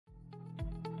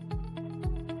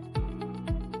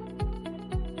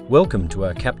Welcome to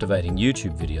our captivating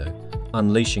YouTube video,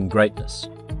 Unleashing Greatness,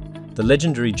 the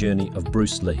legendary journey of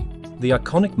Bruce Lee, the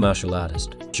iconic martial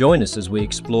artist. Join us as we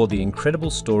explore the incredible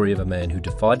story of a man who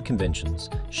defied conventions,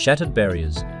 shattered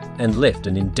barriers, and left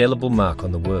an indelible mark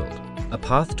on the world. A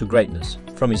path to greatness,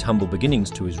 from his humble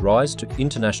beginnings to his rise to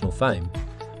international fame,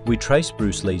 we trace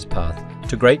Bruce Lee's path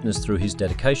to greatness through his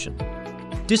dedication,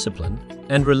 discipline,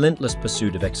 and relentless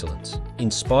pursuit of excellence,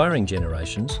 inspiring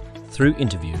generations through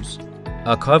interviews,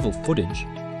 archival footage,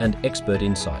 and expert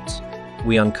insights.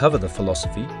 We uncover the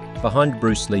philosophy behind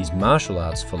Bruce Lee's martial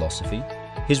arts philosophy,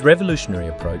 his revolutionary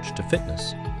approach to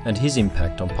fitness, and his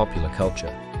impact on popular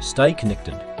culture. Stay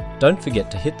connected. Don't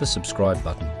forget to hit the subscribe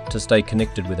button to stay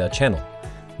connected with our channel,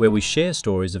 where we share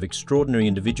stories of extraordinary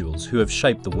individuals who have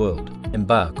shaped the world.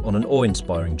 Embark on an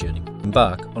awe-inspiring journey.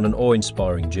 Embark on an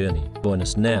awe-inspiring journey. Join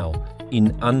us now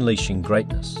in Unleashing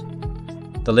Greatness,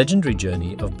 the legendary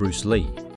journey of Bruce Lee.